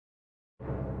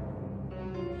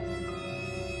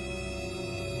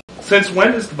Since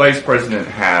when does the vice president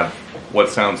have what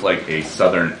sounds like a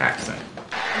southern accent?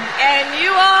 And you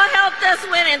all helped us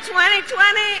win in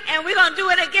 2020, and we're going to do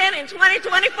it again in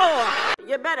 2024.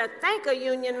 You better thank a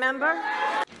union member.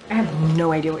 I have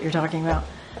no idea what you're talking about.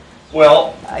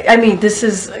 Well, I mean, this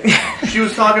is... She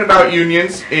was talking about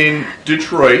unions in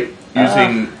Detroit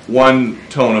using one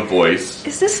tone of voice.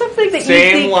 Is this something that same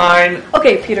you think... line.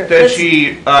 Okay, Peter. That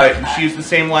she used the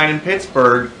same line in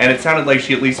Pittsburgh, and it sounded like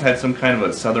she at least had some kind of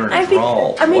a southern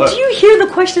drawl. I mean, do you hear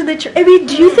the question that you're... I mean,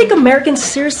 do you think Americans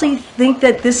seriously think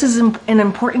that this is an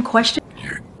important question?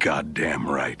 You're goddamn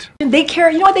right. They care...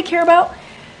 You know what they care about?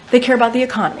 They care about the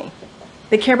economy.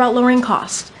 They care about lowering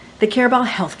costs. They care about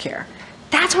health care.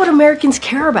 That's what Americans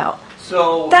care about.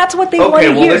 So that's what they want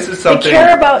to hear. This is something... They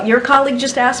care about... Your colleague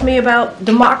just asked me about...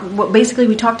 What basically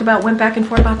we talked about, went back and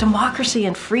forth about democracy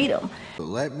and freedom. But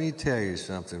let me tell you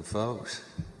something, folks.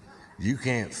 You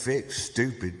can't fix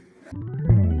stupid.